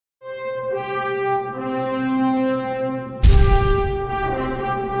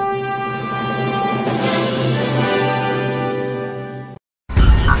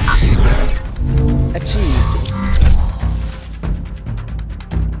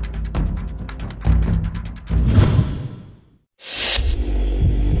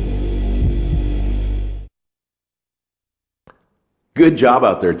Good job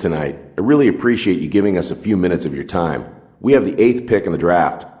out there tonight. I really appreciate you giving us a few minutes of your time. We have the 8th pick in the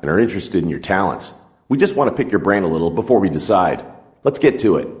draft and are interested in your talents. We just want to pick your brain a little before we decide. Let's get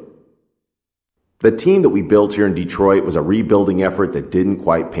to it. The team that we built here in Detroit was a rebuilding effort that didn't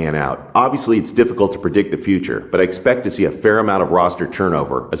quite pan out. Obviously, it's difficult to predict the future, but I expect to see a fair amount of roster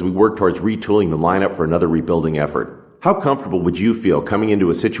turnover as we work towards retooling the lineup for another rebuilding effort. How comfortable would you feel coming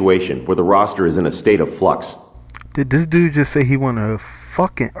into a situation where the roster is in a state of flux? Did this dude just say he want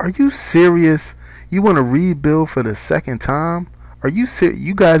to Are you serious? You want to rebuild for the second time? Are you serious?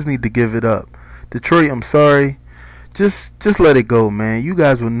 You guys need to give it up. Detroit, I'm sorry. Just let it go, man. You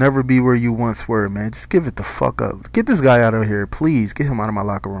guys will never be where you once were, man. Just give it the fuck up. Get this guy out of here, please. Get him out of my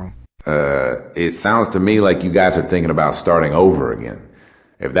locker room. It sounds to me like you guys are thinking about starting over again.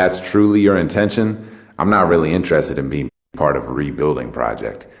 If that's truly your intention, I'm not really interested in being part of a rebuilding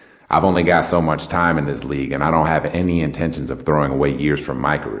project. I've only got so much time in this league, and I don't have any intentions of throwing away years from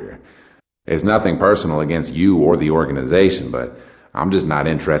my career. It's nothing personal against you or the organization, but I'm just not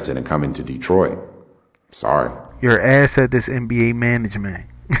interested in coming to Detroit. Sorry. Your ass at this NBA management.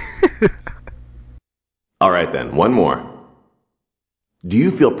 All right then, one more. Do you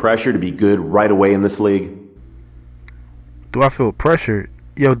feel pressure to be good right away in this league? Do I feel pressured?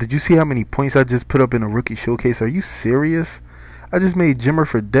 Yo, did you see how many points I just put up in a rookie showcase? Are you serious? I just made Jimmer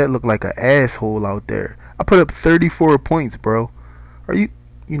Fredette look like an asshole out there. I put up 34 points, bro. You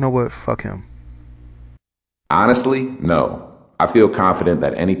know what? Fuck him. Honestly, no. I feel confident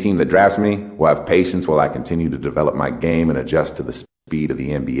that any team that drafts me will have patience while I continue to develop my game and adjust to the speed of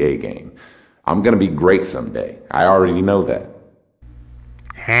the NBA game. I'm going to be great someday. I already know that.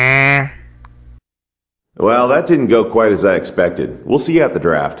 Well, that didn't go quite as I expected. We'll see you at the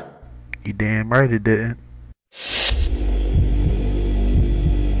draft. You damn right it didn't.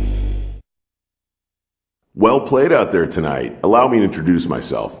 Well played out there tonight. Allow me to introduce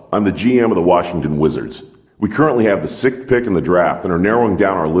myself. I'm the GM of the Washington Wizards. We currently have the 6th pick in the draft and are narrowing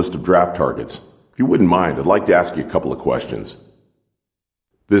down our list of draft targets. If you wouldn't mind, I'd like to ask you a couple of questions.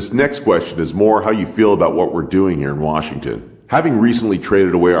 This next question is more how you feel about what we're doing here in Washington. Having recently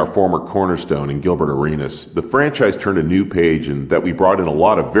traded away our former cornerstone in Gilbert Arenas, the franchise turned a new page in that we brought in a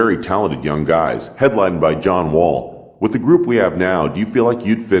lot of very talented young guys, headlined by John Wall. With the group we have now, do you feel like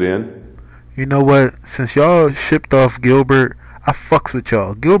you'd fit in? You know what? Since y'all shipped off Gilbert, I fucks with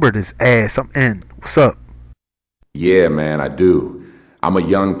y'all. Gilbert is ass. I'm in. What's up? Yeah, man, I do. I'm a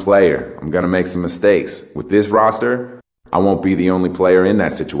young player. I'm going to make some mistakes. With this roster, I won't be the only player in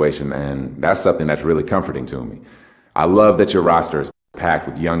that situation, and that's something that's really comforting to me. I love that your roster is packed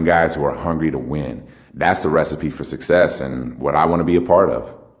with young guys who are hungry to win. That's the recipe for success and what I want to be a part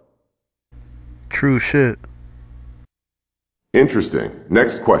of. True shit. Interesting.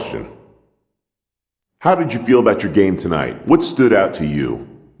 Next question. How did you feel about your game tonight? What stood out to you?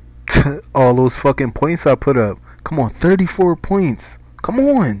 All those fucking points I put up. Come on, 34 points. Come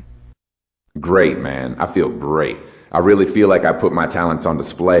on. Great, man. I feel great. I really feel like I put my talents on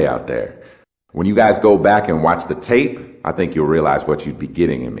display out there. When you guys go back and watch the tape, I think you'll realize what you'd be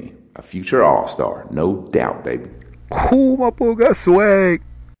getting in me. A future all-star, no doubt, baby. Ooh, my boy got swag.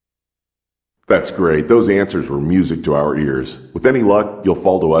 That's great. Those answers were music to our ears. With any luck, you'll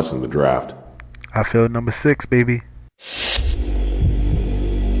fall to us in the draft. I feel number 6, baby.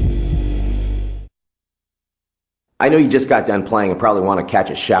 I know you just got done playing and probably want to catch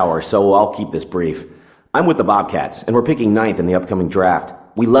a shower, so I'll keep this brief. I'm with the Bobcats, and we're picking 9th in the upcoming draft.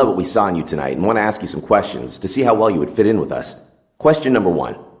 We love what we saw in you tonight and want to ask you some questions to see how well you would fit in with us. Question number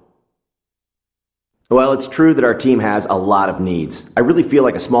 1. Well, it's true that our team has a lot of needs. I really feel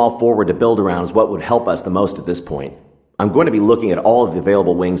like a small forward to build around is what would help us the most at this point. I'm going to be looking at all of the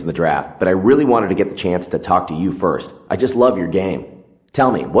available wings in the draft, but I really wanted to get the chance to talk to you first. I just love your game.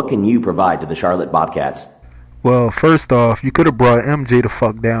 Tell me, what can you provide to the Charlotte Bobcats? Well, first off, you could have brought MJ the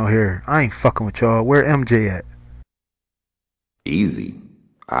fuck down here. I ain't fucking with y'all. Where MJ at? Easy.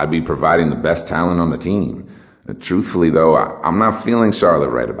 I'd be providing the best talent on the team. Truthfully, though, I'm not feeling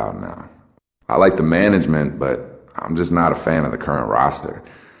Charlotte right about now. I like the management, but I'm just not a fan of the current roster.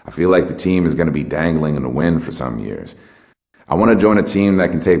 I feel like the team is going to be dangling in the wind for some years. I want to join a team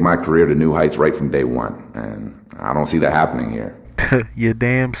that can take my career to new heights right from day one, and I don't see that happening here. You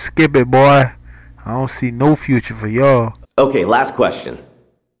damn skip it, boy. I don't see no future for y'all. Okay, last question.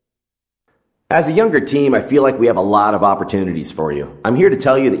 As a younger team, I feel like we have a lot of opportunities for you. I'm here to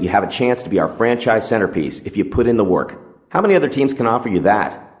tell you that you have a chance to be our franchise centerpiece if you put in the work. How many other teams can offer you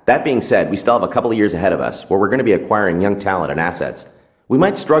that? That being said, we still have a couple of years ahead of us where we're going to be acquiring young talent and assets. We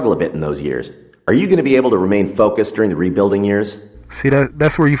might struggle a bit in those years. Are you going to be able to remain focused during the rebuilding years? See,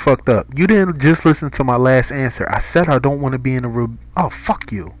 that's where you fucked up. You didn't just listen to my last answer. I said I don't want to be in a room. Oh,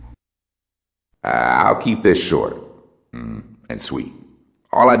 fuck you. I'll keep this short and sweet.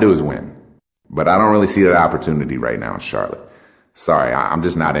 All I do is win. But I don't really see that opportunity right now in Charlotte. Sorry, I'm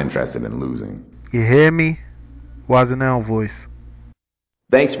just not interested in losing. You hear me? Wise and now voice.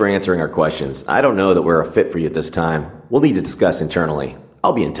 Thanks for answering our questions. I don't know that we're a fit for you at this time. We'll need to discuss internally.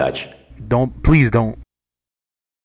 I'll be in touch. Please don't.